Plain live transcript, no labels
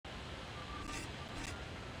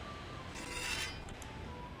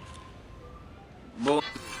Bon,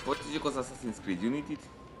 folytatjuk az Assassin's Creed Unity-t.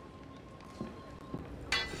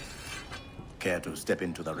 Care to step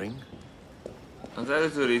into the ring? Az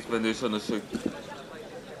előző részben ő sajnos, hogy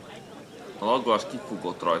a laggás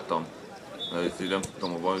kifugott rajtam. Először nem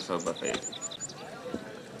tudtam a valóságot befejezni.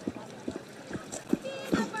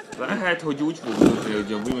 Lehet, hogy úgy fog dönteni,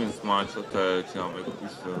 hogy a Women's Match-ot csinál meg a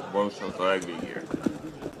kis valóságot a legvégére.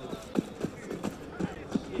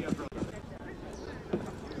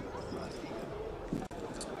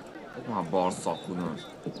 Ez már balszakú, nem?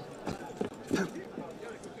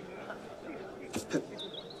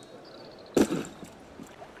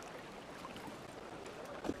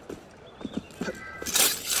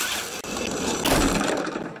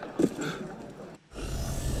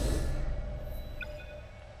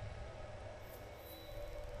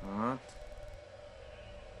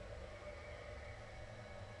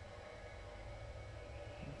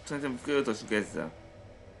 Szerintem folytassuk ezzel.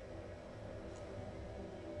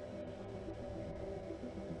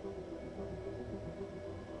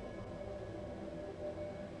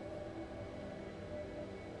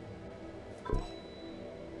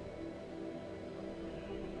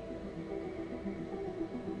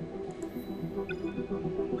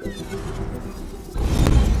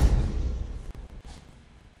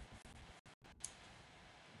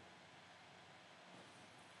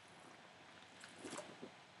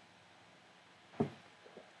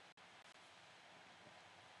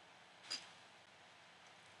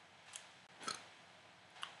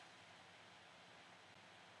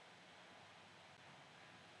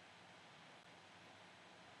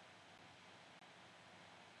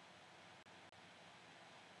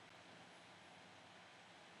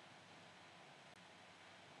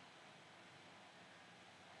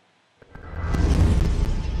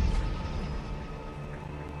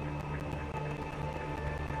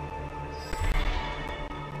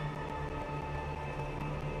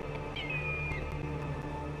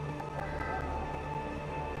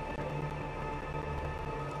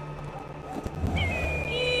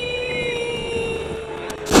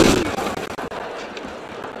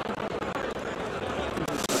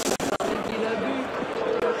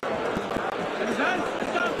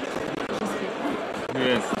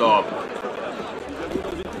 Stop.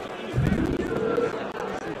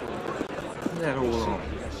 Ne rólam.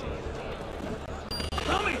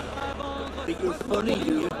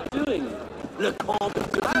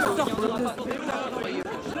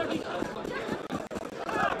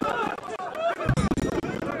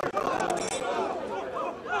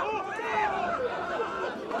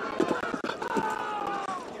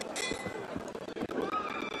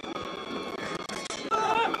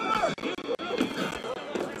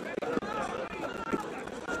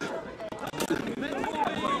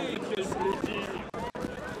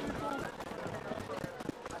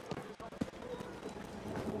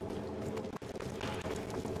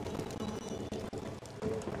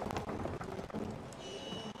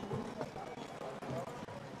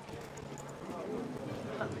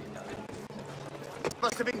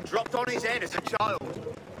 Must have been dropped on his head as a child.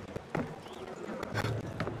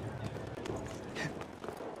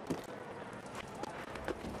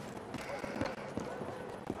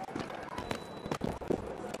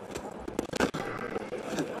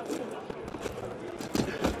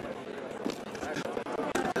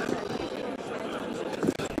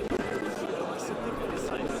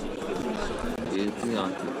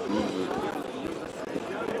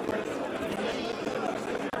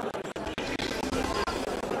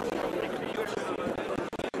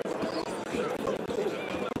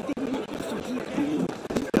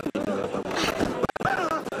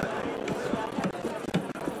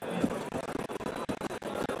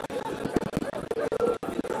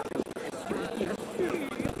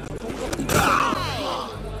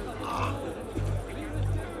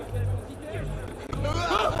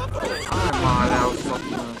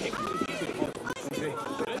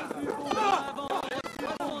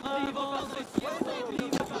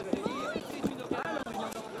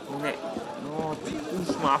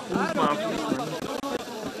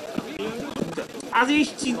 Az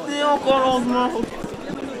Istent ne akarod ma!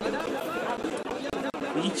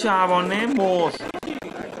 Picsában, nem most!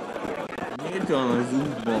 Miért van az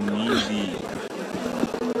útban mindig?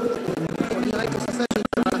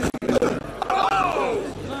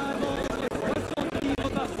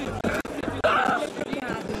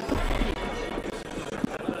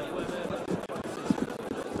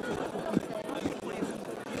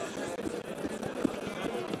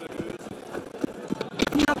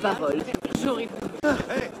 Parole. J'aurais pu.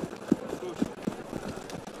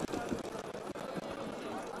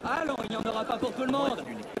 Allons, il n'y en aura pas pour tout le monde.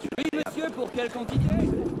 Oui, monsieur, pour quelle quantité?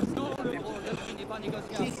 Non, le gros,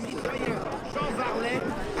 Jean Varlet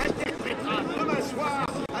interprétera demain soir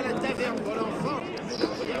à la taverne pour l'enfant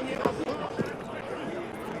notre dernier enfant.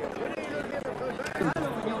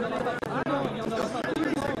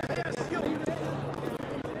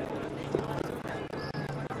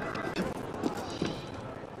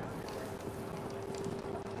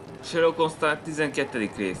 Sherlock Holmes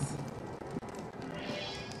 12. rész.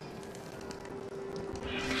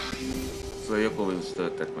 Szóval Jakovinus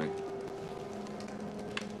töltek meg.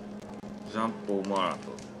 Jean-Paul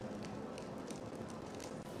Maratot.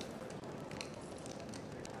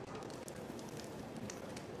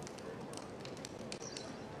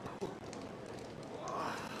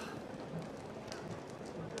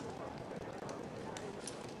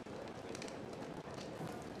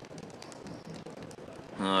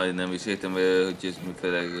 Aj, nem is értem, hogy ez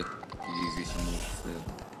miféle kivízési módszer.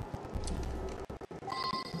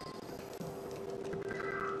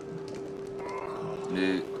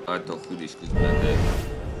 De által fülés közben, de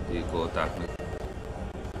gyilkolták meg.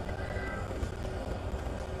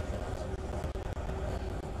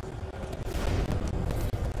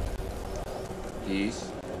 Kis,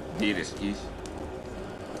 híres kis.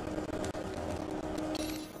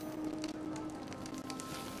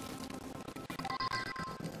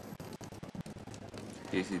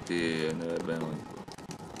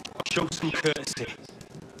 Show some courtesy.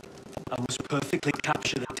 I must perfectly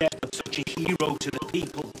capture the death of such a hero to the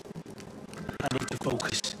people. I need to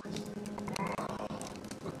focus.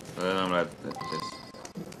 Nem lehet ez.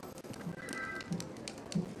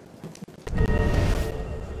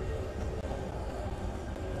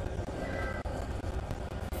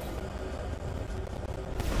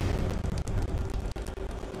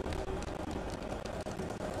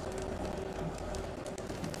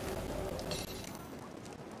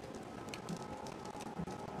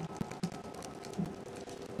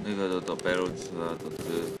 Megadott a perocsolatot,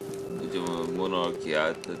 hogy a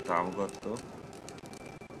monarchiát támogatta.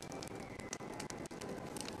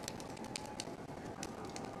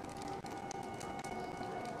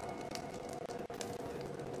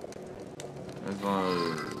 Ez van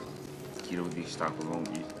kirúdistákon van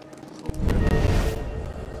így.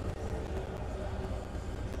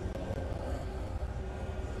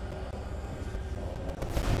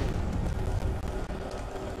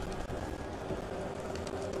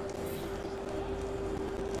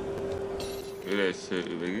 Üres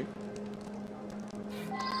üvegi.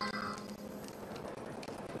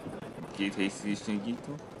 Két helyszínes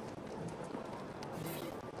nyitó.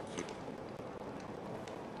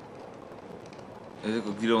 Ezek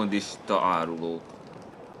a girondista árulók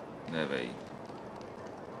nevei.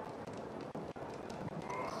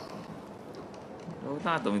 Jó,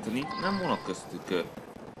 látom, mint nem vannak köztük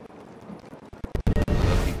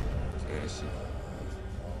akik keresik.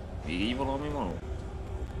 Még így valami van ott?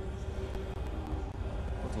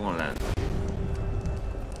 Ott van lent.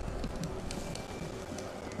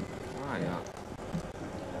 Várjál.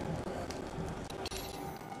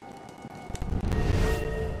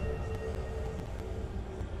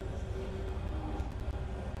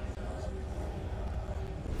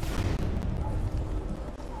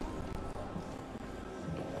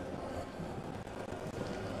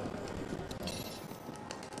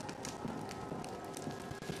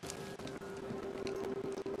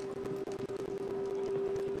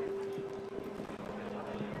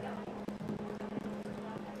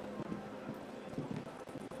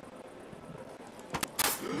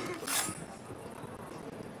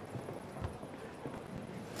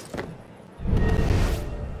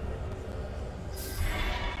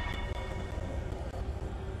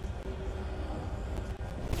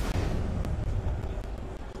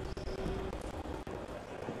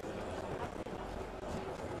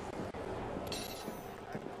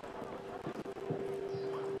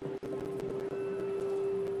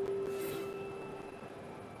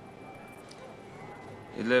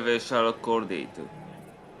 Egy level Sherlock Coordinator.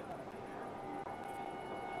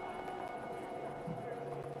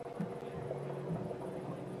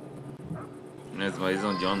 Ez már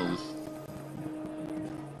izon gyanús.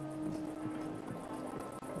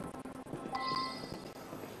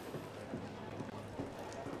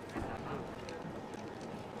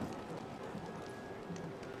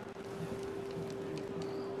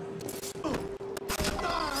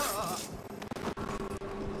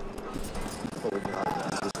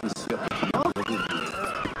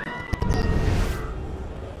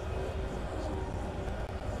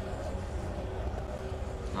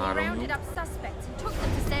 Rounded up suspects and took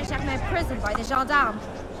them to Saint-Germain prison by the gendarmes.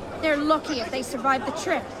 They're lucky if they survive the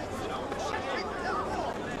trip.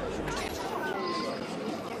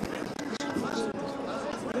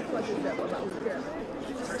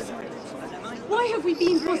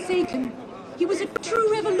 been forsaken. He was a true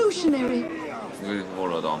revolutionary.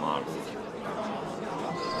 Forradalmárul.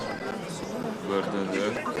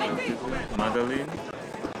 Börtönző. Madeline.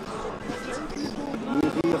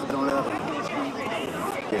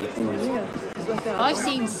 I've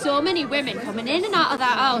seen so many women coming in and out of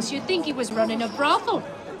that house, you'd think he was running a brothel.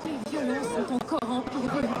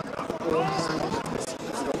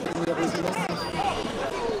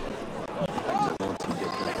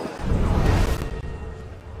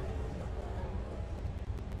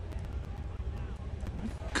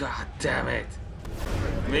 God damn it!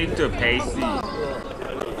 Még több helyszín!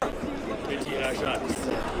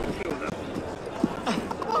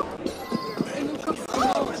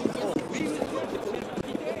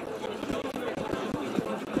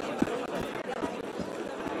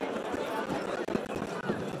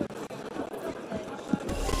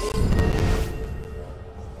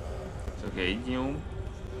 Csak egy nyom.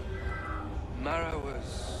 Marat was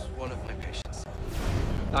one of my patients.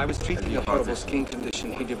 I was treating a horrible skin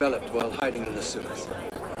condition he developed while hiding in the sewers.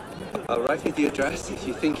 I'll write you the address if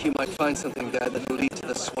you think you might find something there that will lead to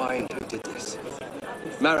the swine who did this.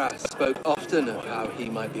 Marat spoke often of how he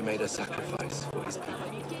might be made a sacrifice for his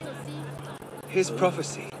people. His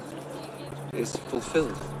prophecy is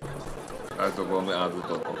fulfilled. Általában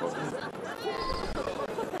áldozat kapok.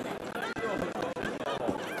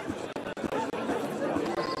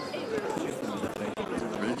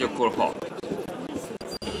 Így akkor 6.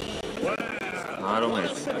 3-1.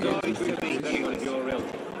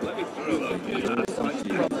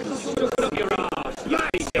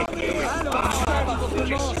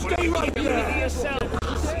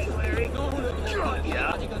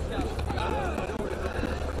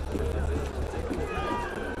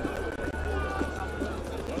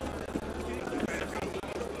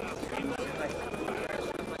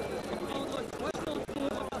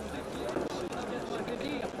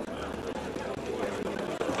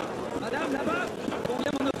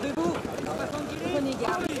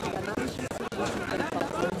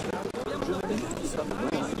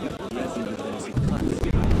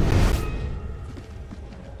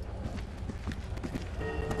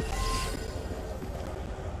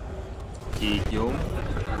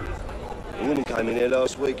 A woman came in here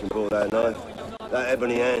last week and brought that knife. That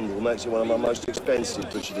ebony handle makes it one of my most expensive,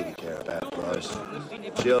 but she didn't care about price.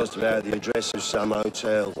 She asked about the address of some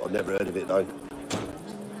hotel. I've never heard of it, though.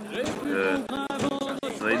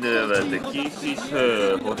 Szerintem kis is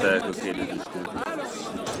hotelkökérdezést.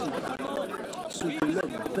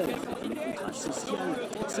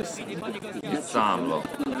 Számla.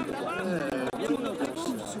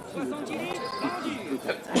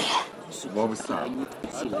 Bob szám.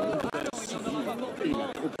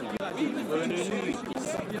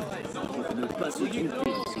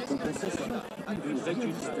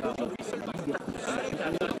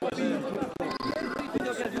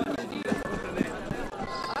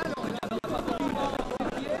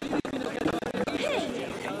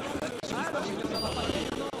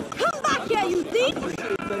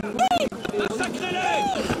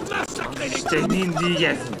 Te mindig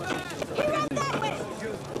ez.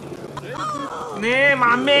 Nem,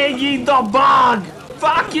 már megint a bug!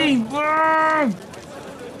 Fucking bug!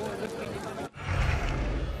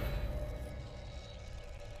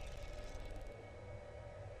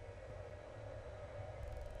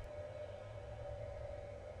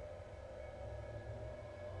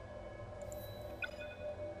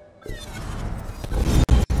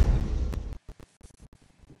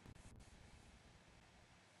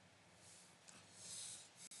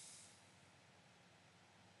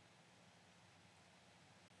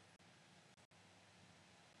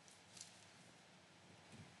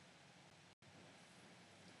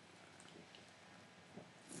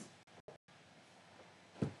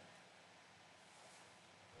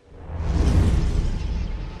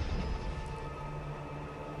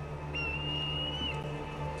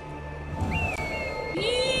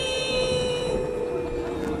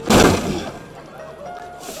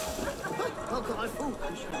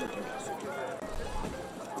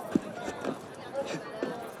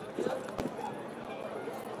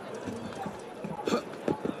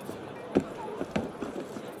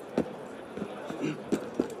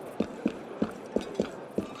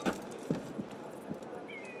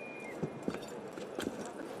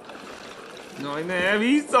 Jaj, ne,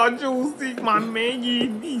 visszacsúszik, már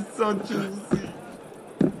megint visszacsúszik.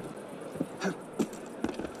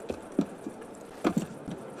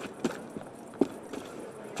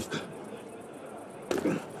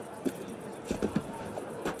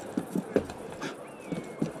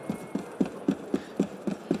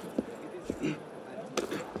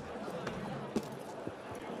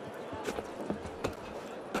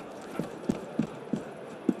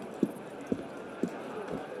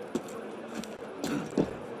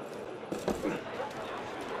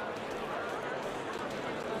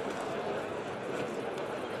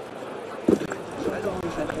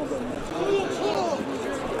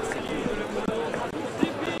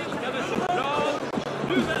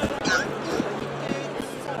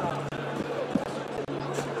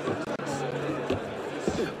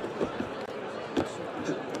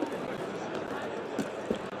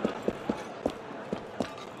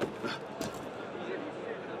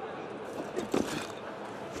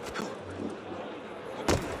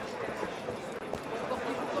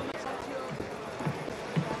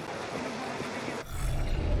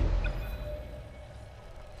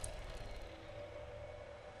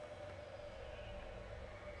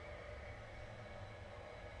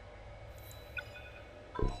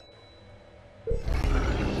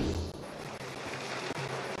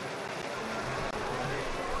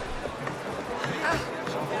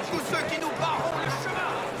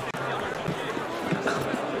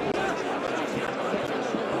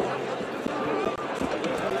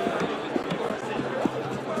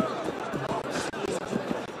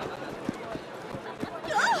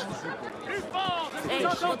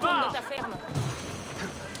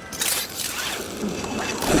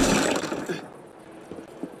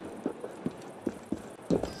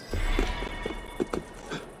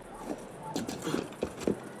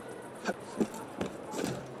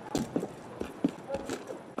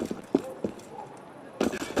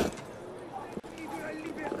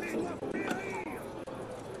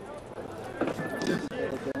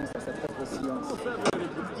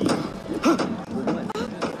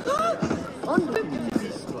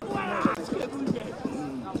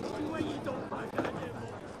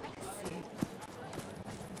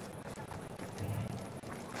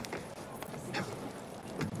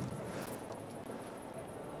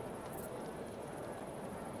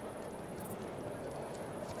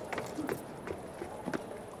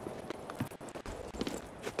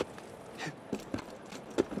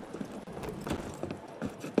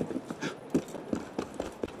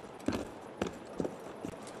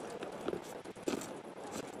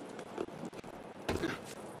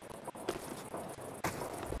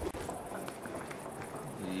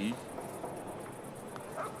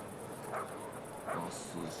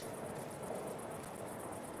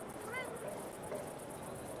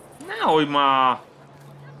 Nehogy már!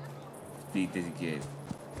 Létezik ez.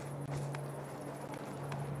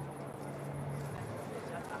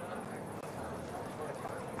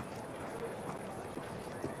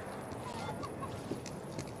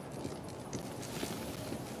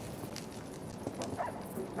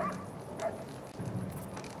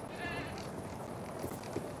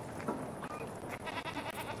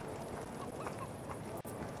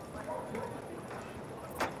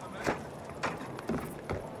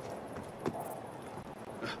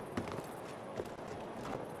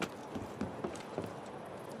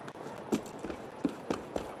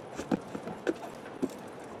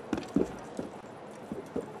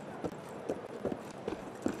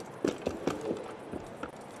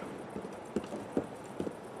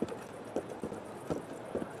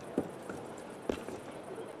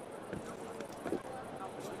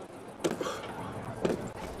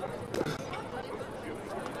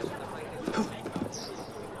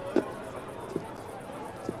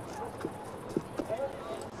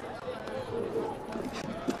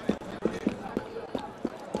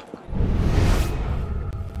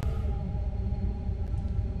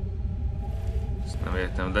 Nem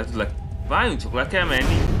értem, de várjunk csak, le kell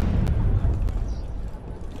menni.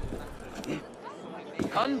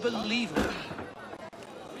 Unbelievable.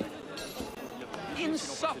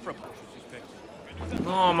 Insufferable.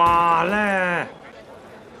 No, már le!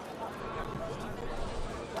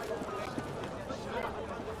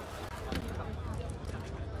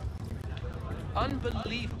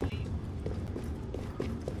 Unbelievable.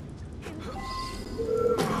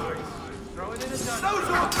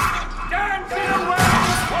 Dance in a well!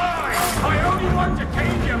 Why? I only want to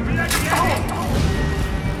tame your bloody head!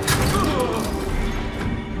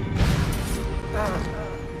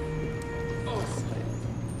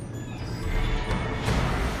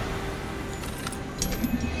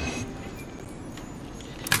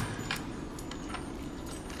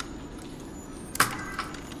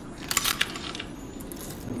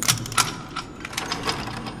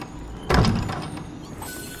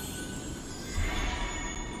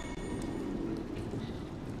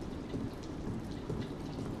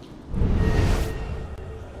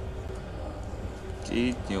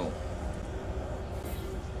 Itt jó.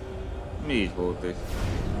 Mi így volt ez?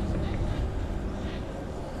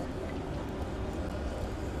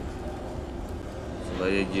 Szóval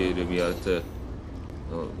egy győrű miatt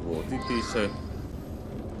volt itt is.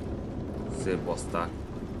 Szétbaszták.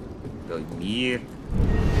 De hogy miért?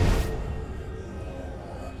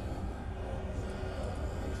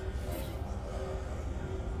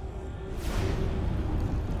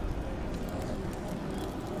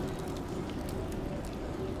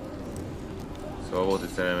 Szóval volt egy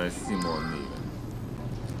szerelme Simon néven.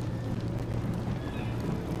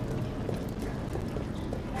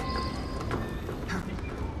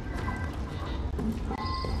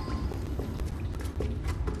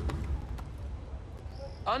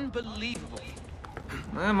 Unbelievable.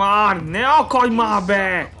 Ne már, ne akadj már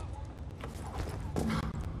be!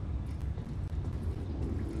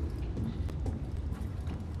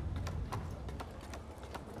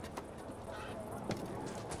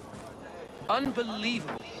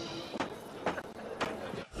 Unbelievable.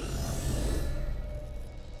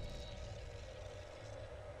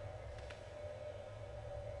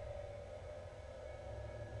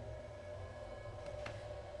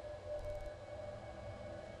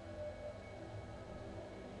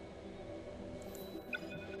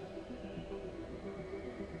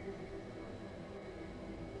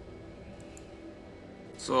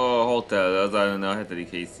 Szóval a hotel az lenne a 7.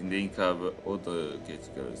 helyszín, de inkább oda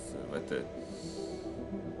kétszik először, mert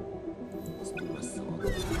az túl messze van.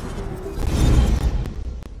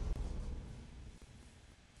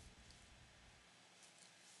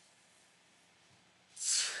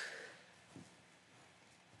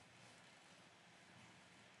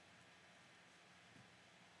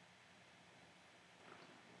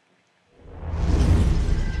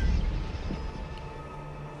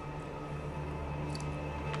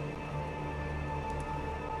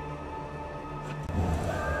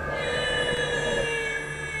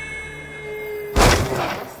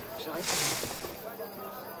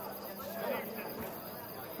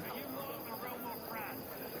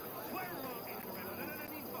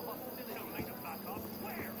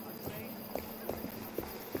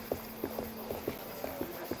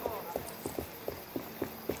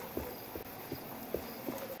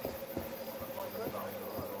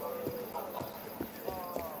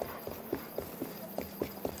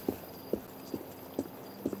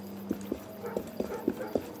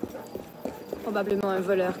 Probablement un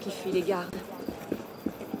voleur qui fuit les gardes.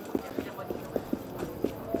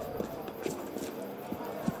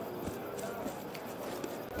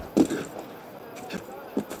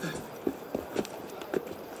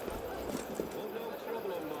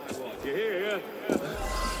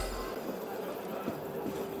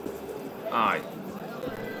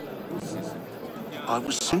 I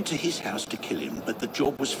was sent to his house to kill him, but the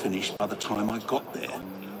job was finished by the time I got there.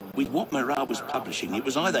 With what Marat was publishing, it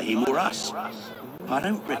was either him or us. I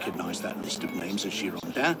don't recognize that list of names as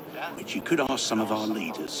Girondin, but you could ask some of our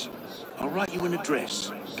leaders. I'll write you an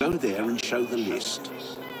address. Go there and show the list.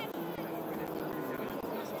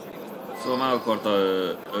 Szóval meg akarta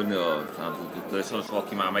önni a számítógéptől, és sajnos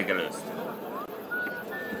valaki már megelőzte.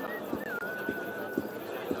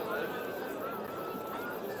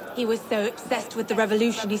 He was so obsessed with the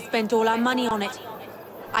revolution, he spent all our money on it.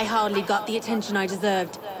 I hardly got the attention I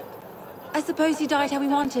deserved. I suppose he died how he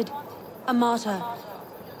wanted. A martyr.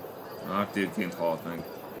 Mártírként halt meg.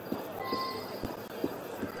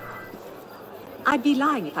 I'd be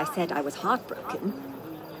lying if I said I was heartbroken.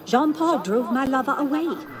 Jean-Paul drove my lover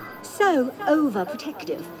away. So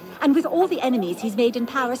overprotective. And with all the enemies he's made in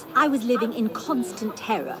Paris, I was living in constant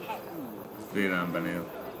terror. Félelemben él.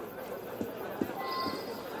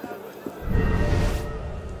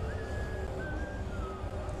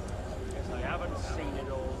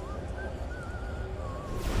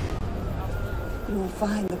 You'll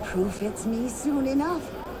find the proof it's me soon enough.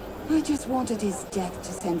 I just wanted his death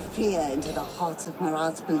to send fear into the hearts of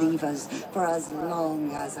Marat's believers for as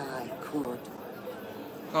long as I could.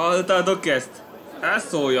 Hallottátok ezt?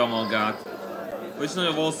 Elszólja magát. Vagyis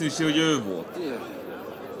nagyon valószínűség, hogy ő volt.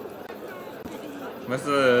 Mert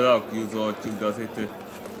leakjúzoltjuk, de azért...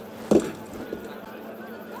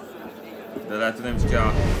 De lehet, hogy nem is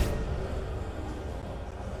kell.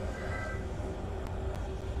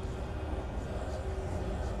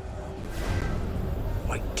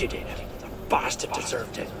 I did it. The bastard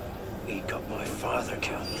deserved it. He got my father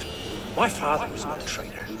killed. My father was no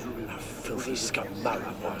traitor. A filthy scum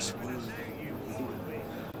Marat was.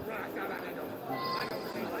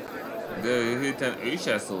 De hirtelen ő is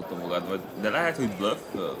elszólta magát, de lehet, hogy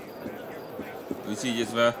blufföl. És így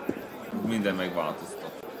ezzel minden megváltoztat.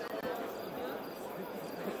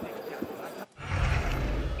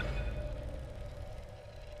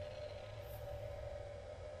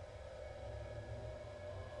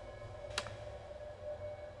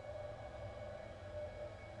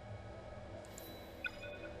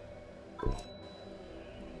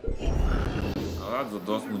 A látszat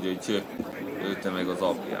azt mondja, hogy ölte meg az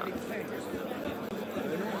apját.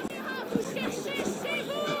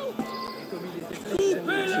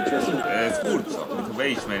 Ez furcsa, mintha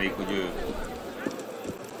beismerik, hogy ő...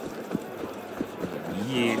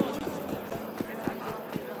 Miért?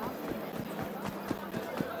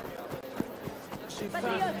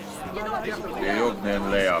 De jobb nem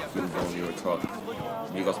lejátszni, hogyha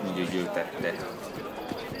még azt mondja, hogy ő tette.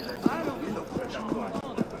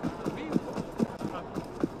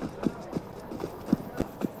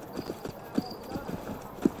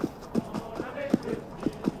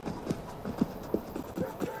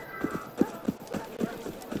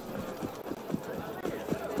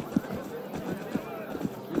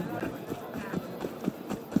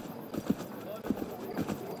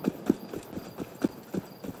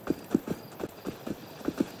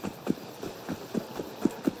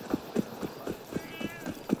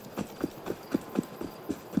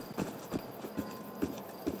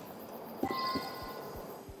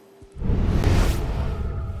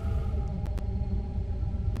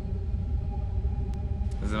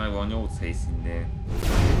 Ezzel meg van 8 helyszínnél.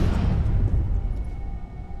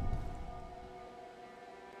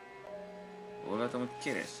 Hol látom, hogy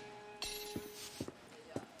keres?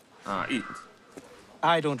 Itt.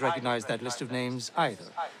 I don't recognize that list of names either.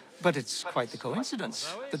 But it's quite the coincidence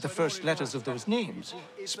that the first letters of those names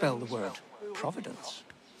spell the word Providence.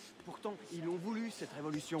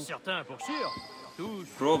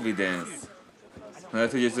 Providence.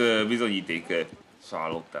 Lehet, hogy ez bizonyíték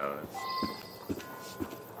Sherlock ellen.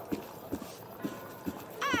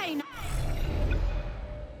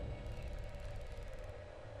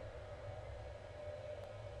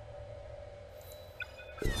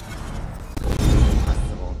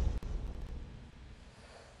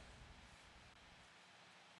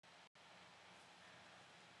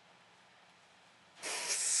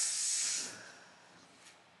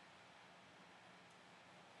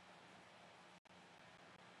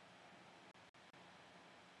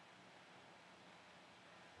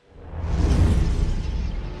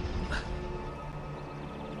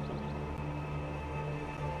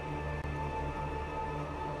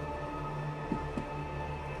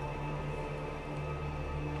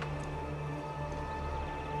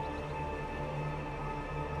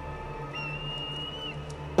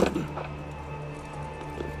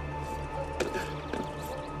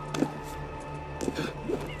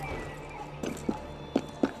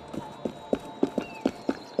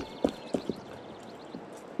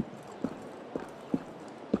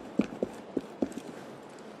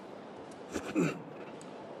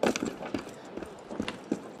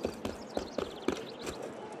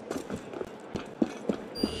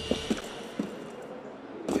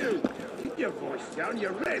 down, you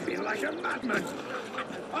raving like a madman.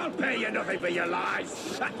 I'll pay you nothing for your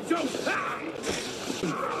lies.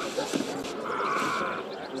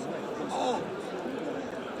 Oh.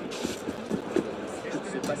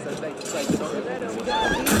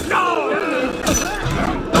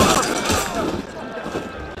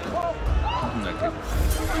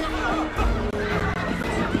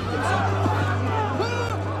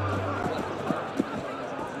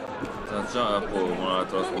 Poi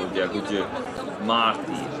Marat azt mondják, hogy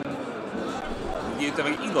mártír. Írta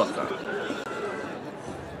meg igazán.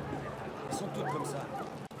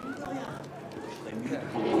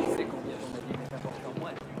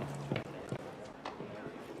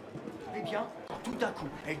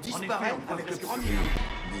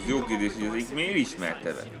 Ez jó kérdés, hogy ezek miért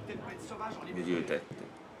ismerte be, hogy ő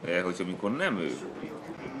tette. Hogyha amikor nem ő.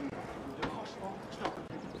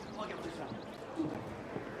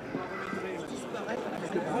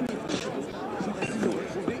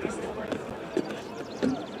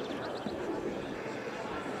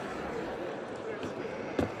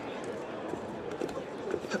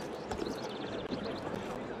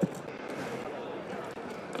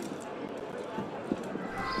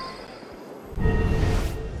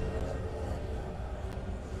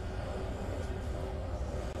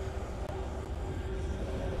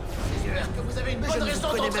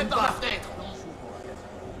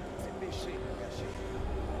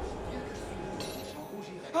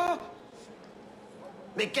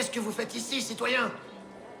 Mais qu'est-ce que vous faites ici, citoyen?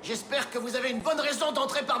 J'espère que vous avez une bonne raison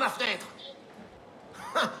d'entrer par ma fenêtre.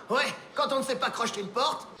 Ouais, quand on ne sait pas crocheter une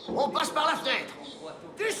porte, on passe par la fenêtre.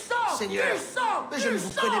 Du sang! Seigneur, du sang! Mais je ne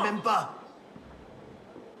vous connais même pas.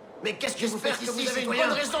 Mais qu'est-ce que vous faites ici, citoyen? Vous avez une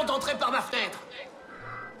bonne raison d'entrer par ma fenêtre.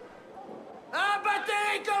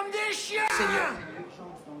 Abattez comme des chiens! Seigneur.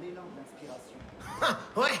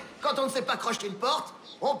 Ouais, quand on ne sait pas crocheter une porte,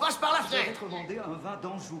 on passe par la fenêtre. J'ai recommandé un vin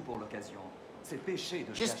d'Anjou pour l'occasion. C'est péché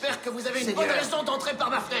de... J'espère que vous avez une bonne raison d'entrer par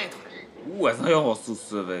ma fenêtre. Ez nagyon hosszú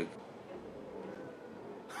szöveg.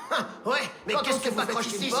 Ouais, mais qu'est-ce que vous faites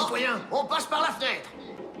ici, citoyen? On passe par la fenêtre.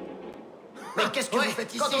 Mais qu'est-ce que vous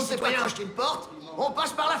faites ici, quand on ne sait pas crocheter une porte, on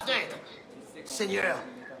passe par la fenêtre. Seigneur,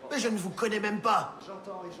 mais je ne vous connais même pas.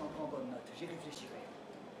 J'entends et j'en prends bonne note. J'y réfléchirai.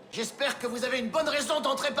 J'espère que vous avez une bonne raison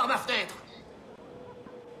d'entrer par ma fenêtre.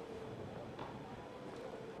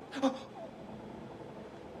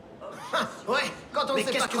 Ouais, quand on ne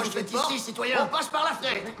sait pas crocheter une porte, citoyen, on passe par la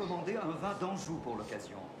fenêtre. J'ai recommandé un vin d'Anjou pour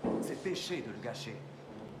l'occasion. C'est péché de le gâcher.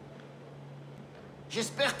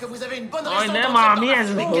 J'espère que vous avez une bonne raison d'entrer par ma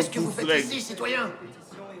fenêtre. Mais qu'est-ce que vous faites ici, citoyen?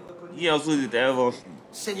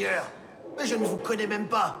 Seigneur, mais je ne vous connais même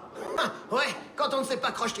pas. Ouais, quand on ne sait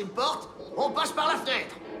pas crocheter une porte, on passe par la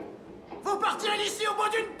fenêtre. Vous partirez d'ici au bout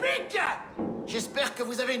d'une pique. J'espère que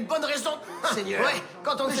vous avez une bonne raison. Seigneur, ouais,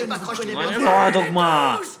 quand on ne sait pas crocheter une porte.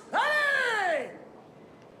 Allez!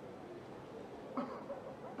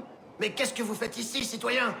 Mais qu'est-ce que vous faites ici,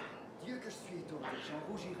 citoyen? Dieu que je suis étonné, j'en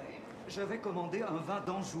rougirai. Je vais commander un vin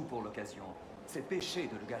d'Anjou pour l'occasion. C'est péché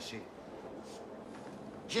de le gâcher.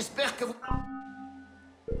 J'espère que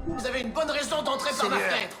vous avez une bonne raison d'entrer par ma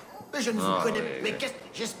fenêtre. Mais je ne vous connais pas. Mais qu'est-ce...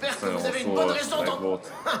 J'espère que vous avez une bonne raison d'entrer...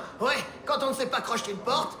 Ouais, quand on ne sait pas crocheter une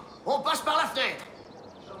porte, on passe par la fenêtre.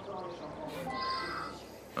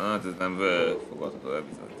 Hát ez nem fogadható el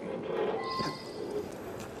bizony.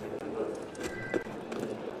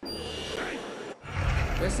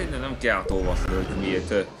 De szerintem nem kell átolvasni, hogy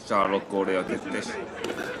miért Sherlock Korea 2-es.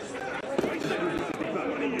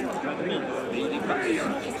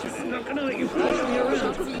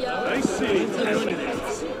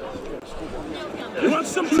 You want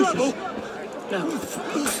some trouble? No.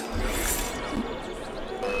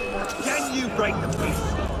 Can you break the peace?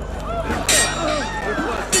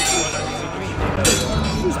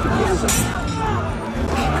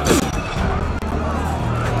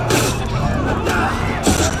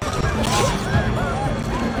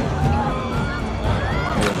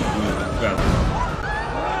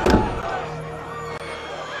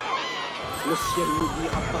 Le ciel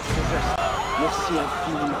n'oubliera pas ce geste. Merci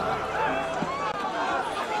infiniment.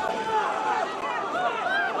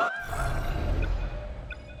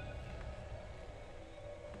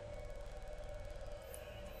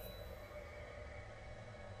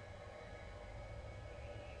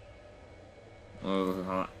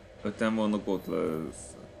 Ha öten vannak ott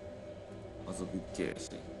lesz, azok itt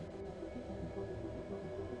keresik.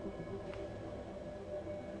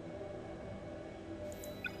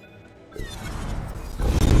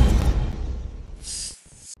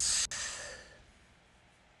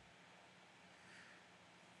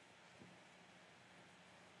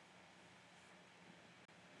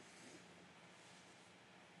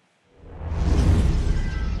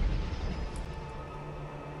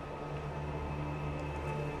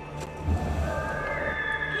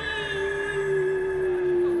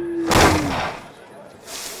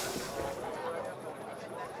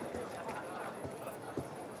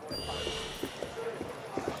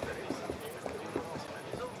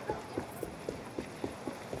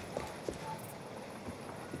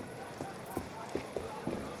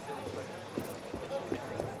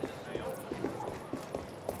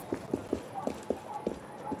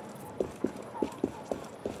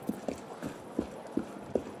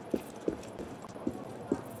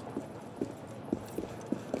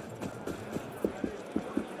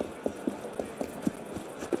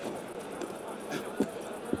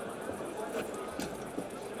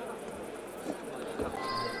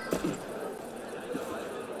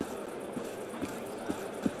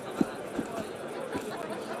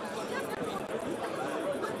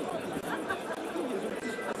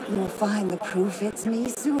 find the proof it's me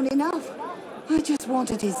soon enough. I just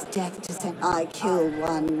wanted his death to send. I killed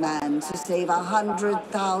one man to save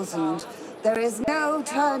 100,000. There is no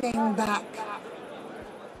turning back.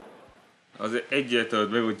 Azért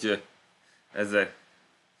egyértelmű, hogy ezek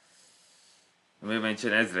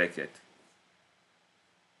megmentsen ezreket.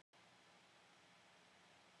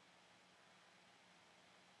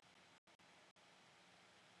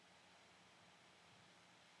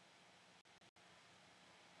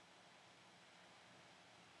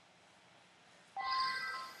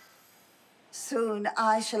 Soon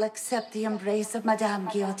I shall accept the embrace of Madame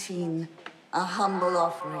Guillotine, a humble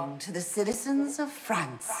offering to the citizens of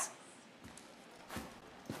France.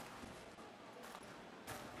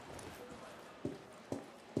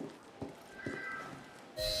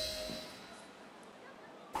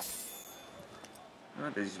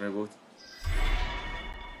 Hát ez is meg volt.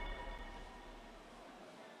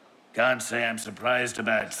 Can't say I'm surprised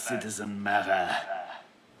about Citizen Marat.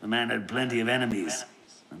 The man had plenty of enemies.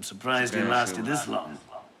 I'm surprised he lasted this long.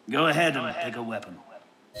 Go ahead and pick a weapon.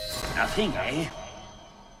 Nothing, eh?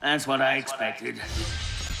 That's what I expected.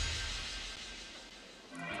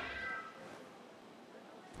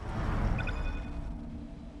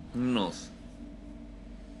 Nos.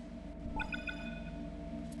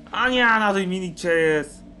 Anyának, hogy mindig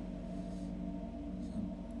cserélsz!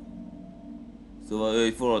 Szóval ő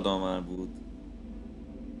egy forradalmár volt.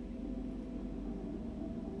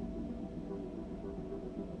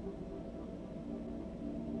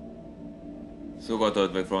 Sokat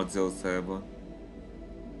ad meg Franciaországban.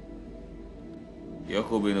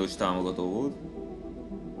 Jakobinus támogató volt.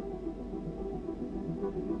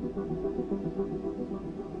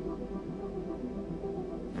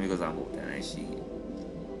 Nem igazán volt ellensége.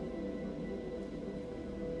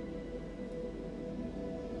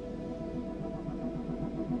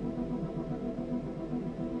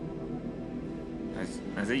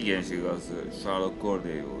 Ez egy ilyenség az Sherlock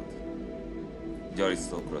Corday volt. Egy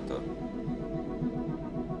arisztokrata.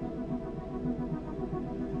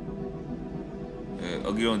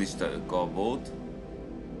 A girondista volt.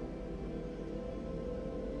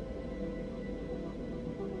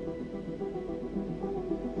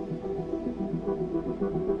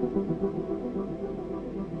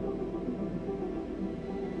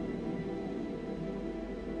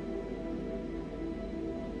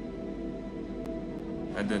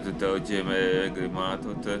 Eldöntötte, hogy megöli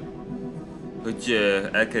Maratot, hogy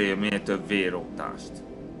elkerülje minél több véroktást.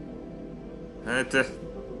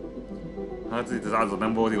 Hát itt az áldozat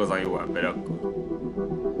nem volt igazán jó ember akkor.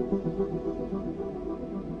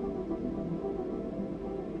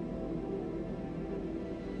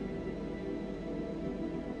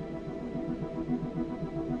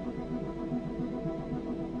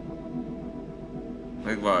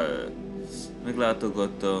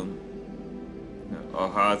 Meglátogattam a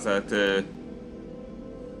házát,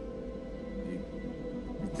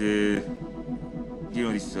 itt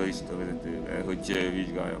girondista vezetővel, hogy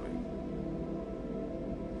vizsgálja meg.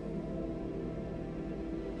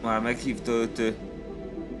 Már meghívta őt.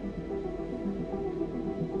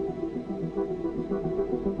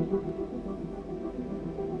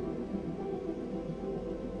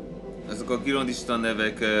 Azok a girondista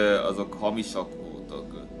nevek, azok hamisak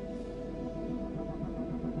voltak.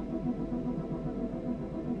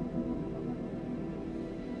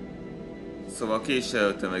 Szóval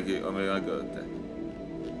késelte meg, amely megölte.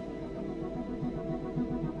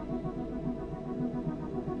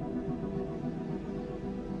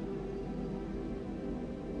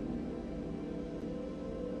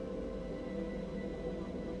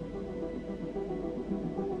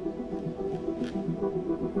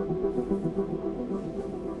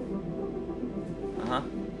 Aha.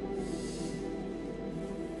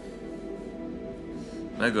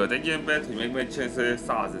 Megölt egy embert, hogy megmentsen 100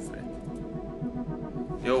 000.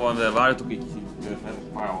 Jó van, de várjatok egy kicsit, mert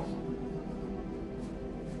fájos.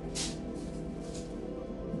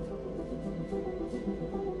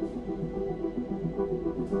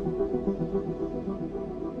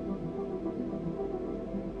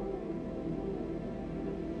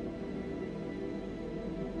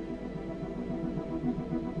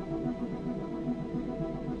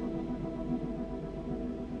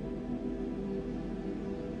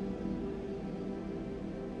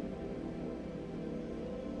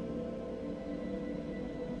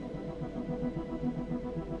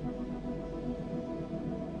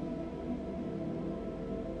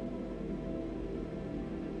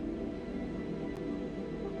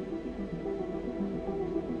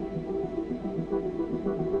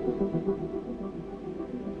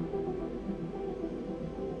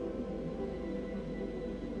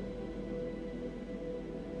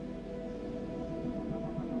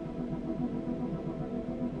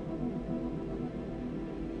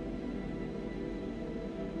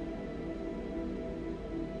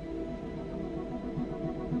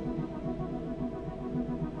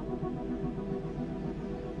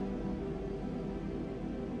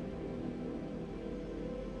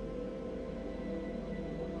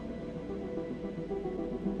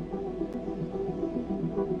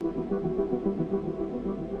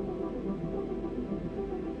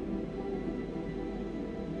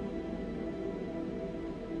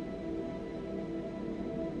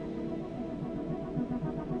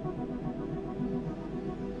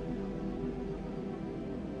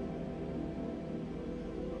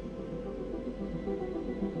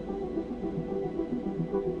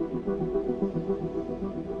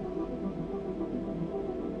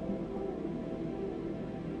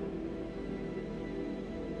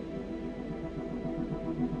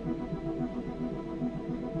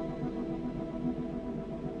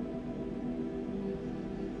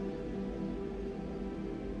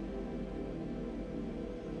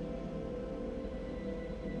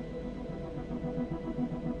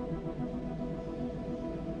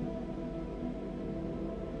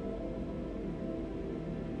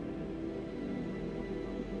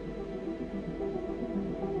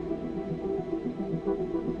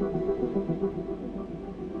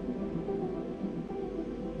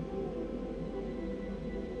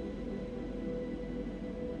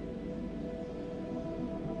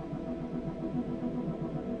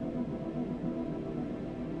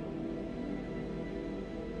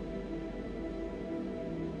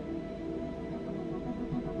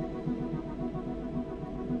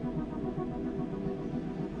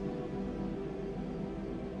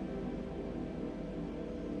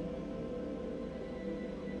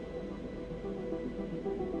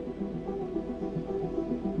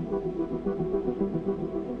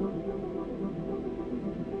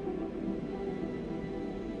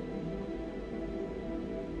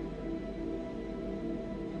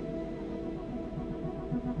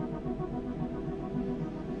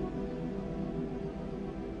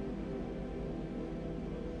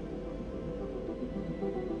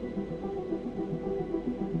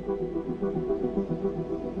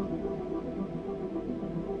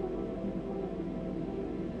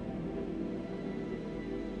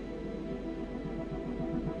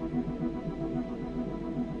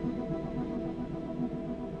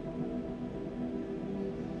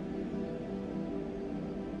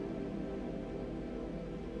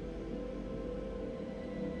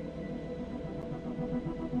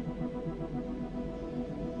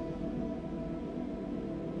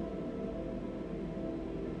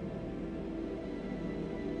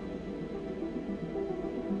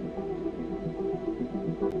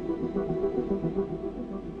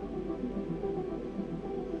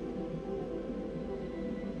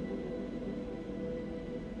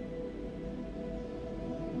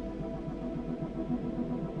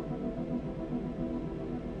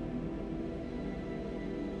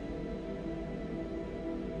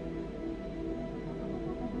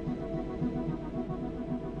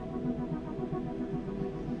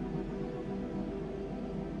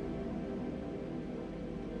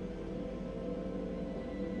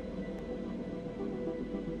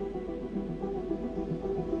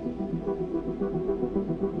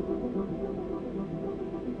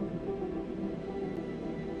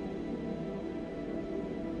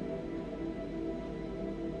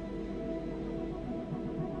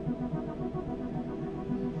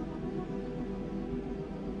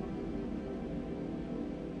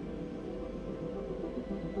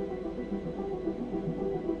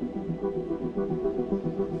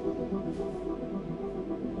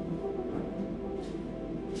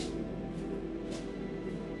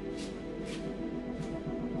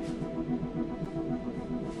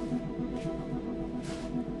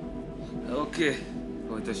 Oké,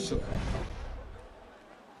 folytassuk.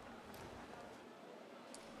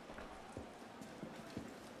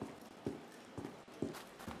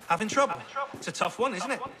 Having trouble? It's a tough one,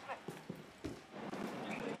 isn't it?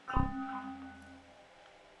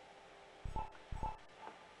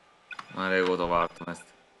 Már régóta vártam ezt.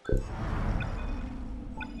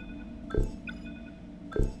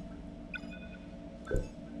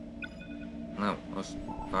 Na, most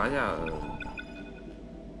várjál.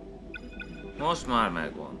 Most már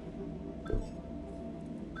megvan.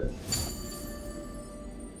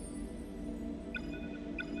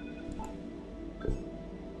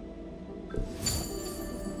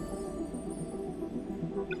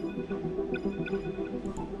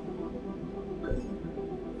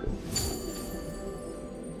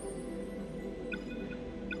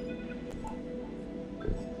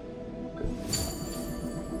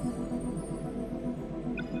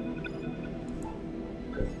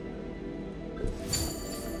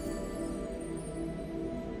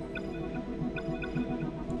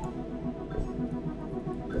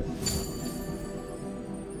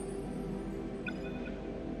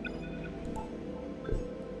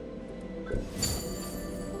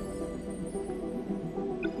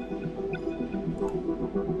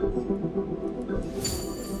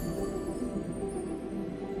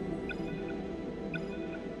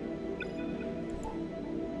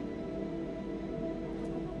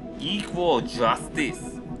 Equal justice.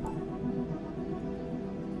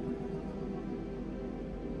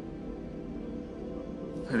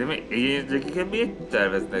 De egyébként miért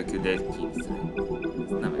terveznek ide egy kínszerűt?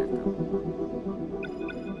 Ezt nem értem.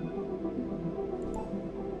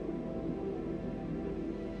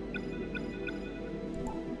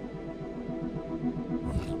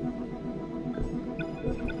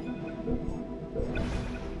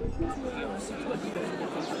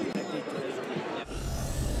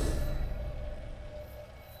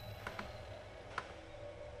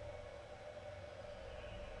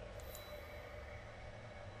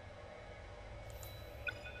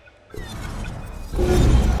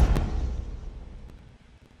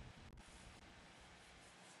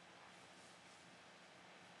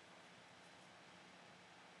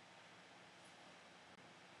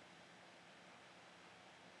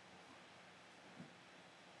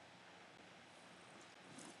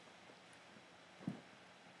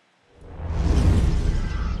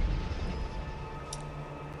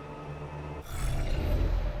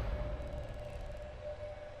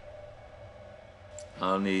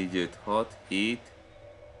 A 4, 5, 6, 7,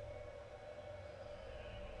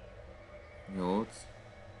 8.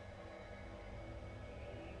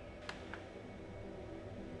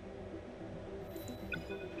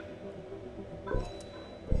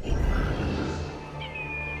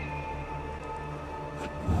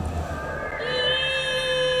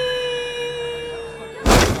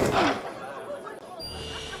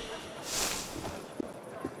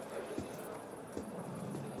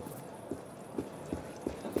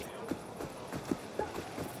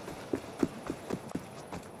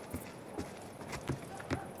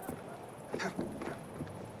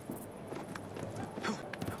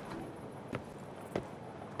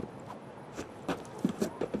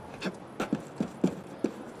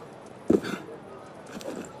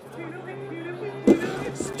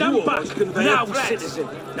 Stand back! Now, citizen!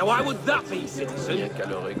 Now, why would that be, citizen? Il n'y a qu'à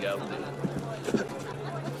le regarder.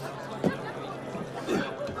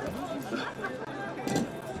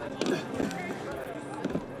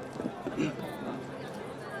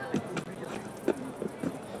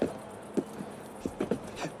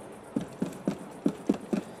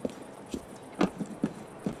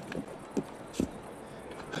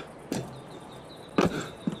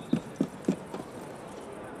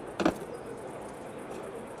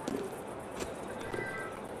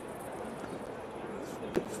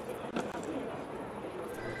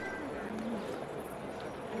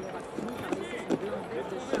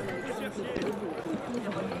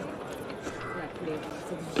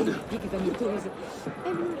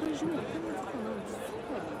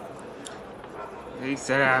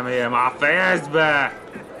 Szerelmém, már fejezd be!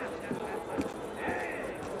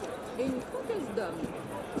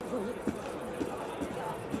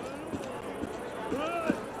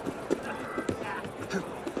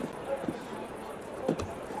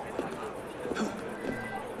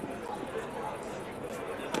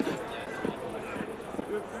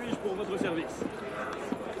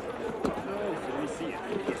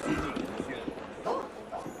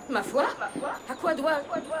 Ma foi, à quoi dois...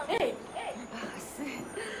 Hé!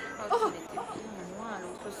 Oh!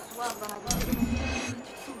 L'autre soir dans la tu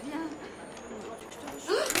te souviens?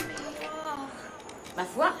 Ma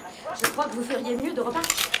foi, je crois que vous feriez mieux de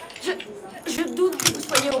repartir.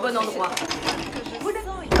 croyez au bon endroit. Vous n'êtes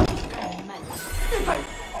pas...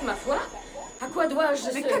 Ma foi, à quoi dois-je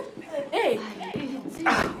ce... Hé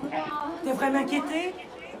Devrais m'inquiéter?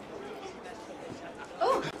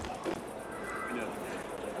 Oh!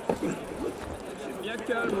 C'est bien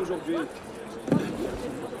calme aujourd'hui.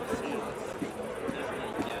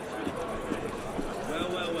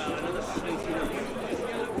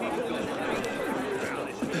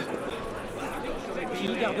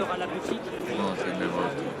 Qui gardera la boutique? Non, c'est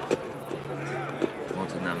n'importe quoi.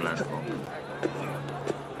 Montre nem látom.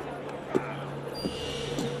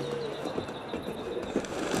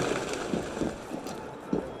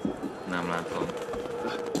 Nem látom.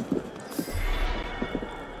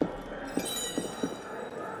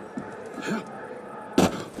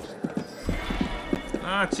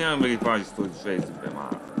 Ah, tiens, mais il parle juste de face, vraiment.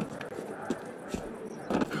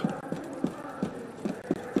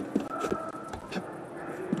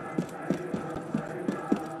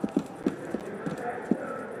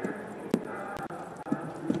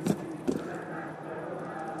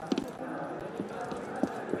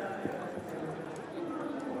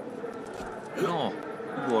 Non,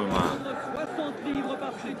 Goldman.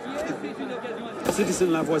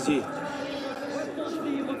 Citizen Lavoisier.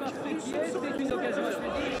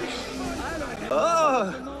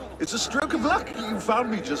 Ah, it's a stroke of luck you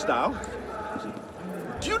found me just now.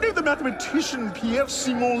 Do you know the mathematician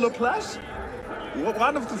Pierre-Simon Laplace?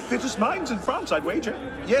 One of the fittest minds in France, I'd wager.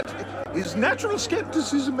 Yet, his natural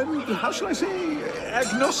skepticism and, how shall I say,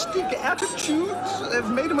 agnostic attitudes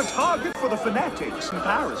have made him a target for the fanatics in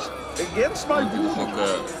Paris. Against my will,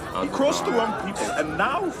 he crossed the wrong people and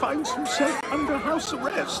now finds himself under house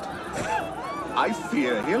arrest. I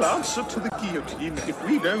fear he'll answer to the guillotine if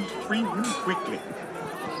we don't free him quickly.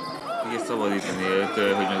 Ugye szabadítani őt,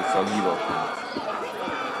 hogy megszak a gyiloknak.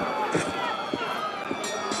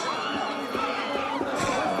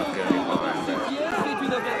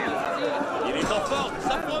 Il est en forme,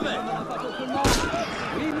 ça promet.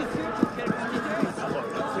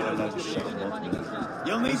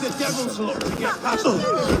 You'll need the devil's look to get past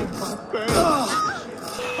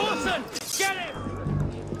Orson, get him!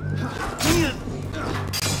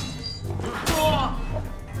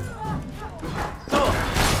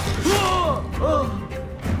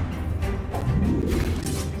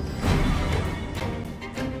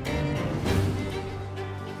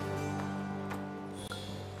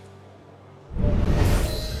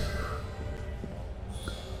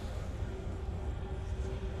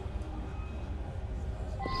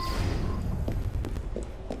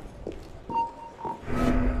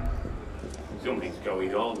 Something's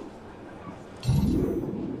going on.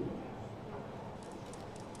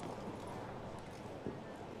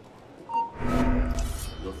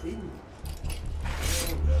 Nothing.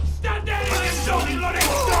 Stand there! Don't let it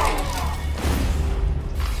go!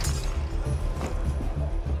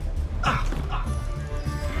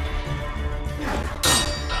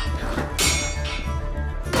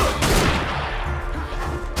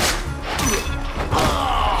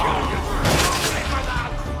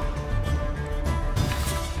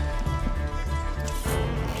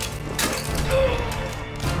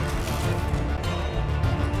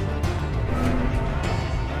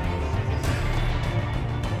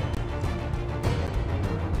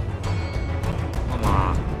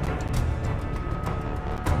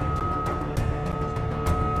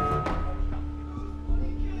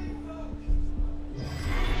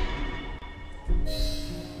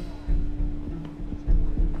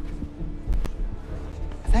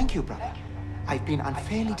 Thank you, brother. I've been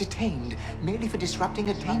unfairly detained merely for disrupting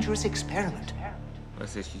a dangerous experiment.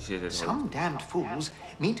 Some damned fools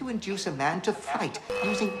mean to induce a man to fight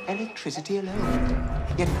using electricity alone.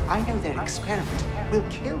 Yet I know their experiment will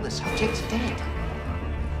kill the subject dead.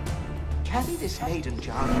 Carry this maiden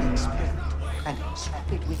jar of the experiment and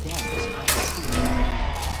swap it with theirs.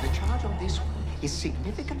 The charge on this one is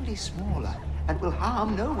significantly smaller and will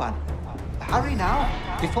harm no one. Hurry now,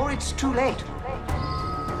 before it's too late.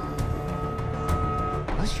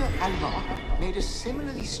 Monsieur Allemand made a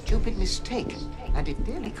similarly stupid mistake, and it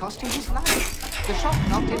nearly cost him his life. The shot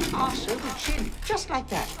knocked him arse over chin, just like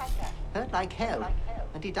that. Hurt like hell,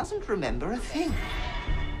 and he doesn't remember a thing.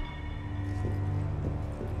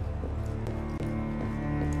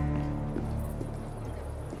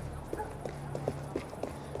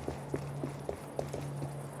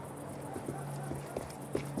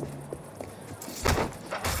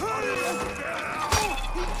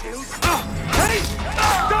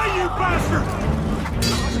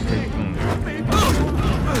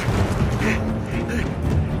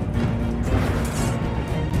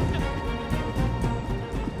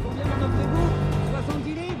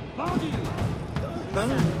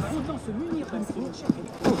 Autant se munir d'un siège.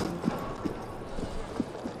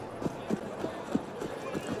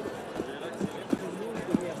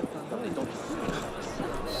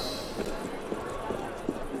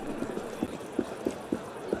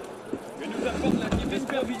 Que nous apporte la petite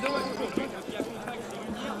espère vidant aujourd'hui. Qui accompagne ces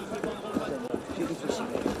lumières ne se vendront pas. J'ai réfléchi.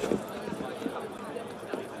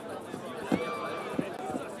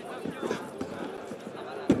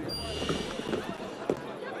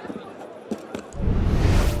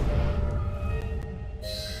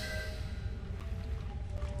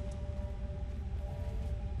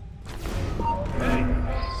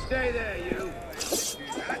 Stay there, you.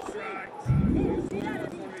 That's right.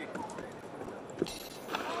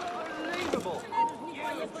 Unbelievable.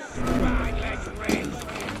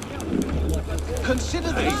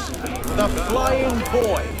 Consider this, the flying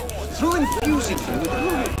boy. Through infusing him with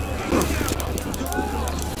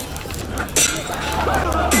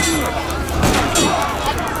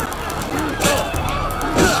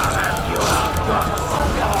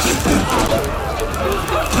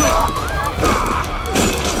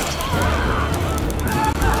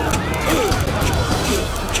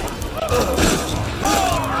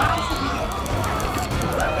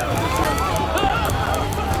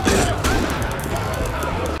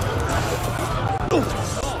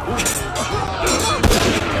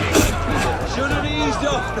Should have eased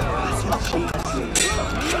off.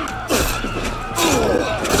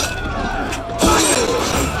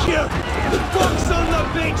 Box on the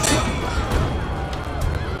bitch.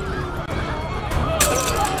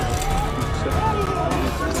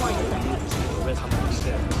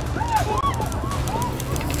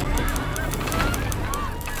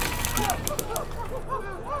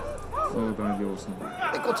 Oh, dans les aussi.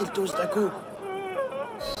 Et quand ils toussent d'un coup.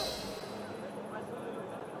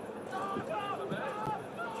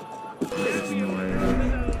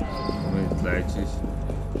 On va être lightés.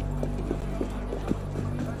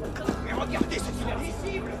 Mais regardez, c'est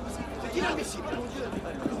inadmissible. C'est inadmissible.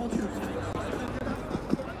 Grand Dieu.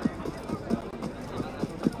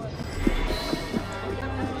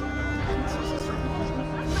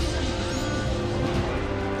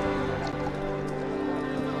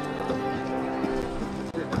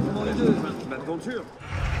 L'aventure.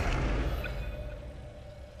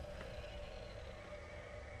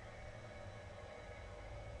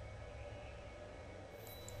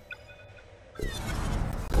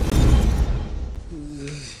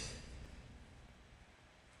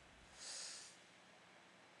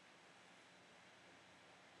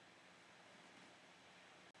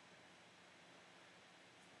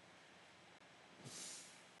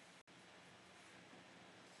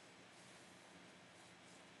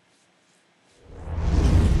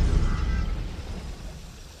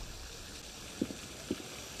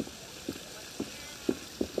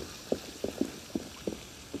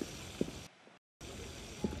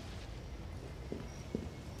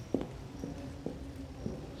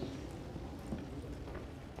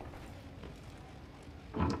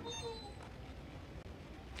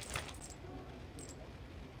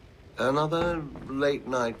 Another late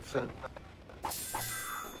night.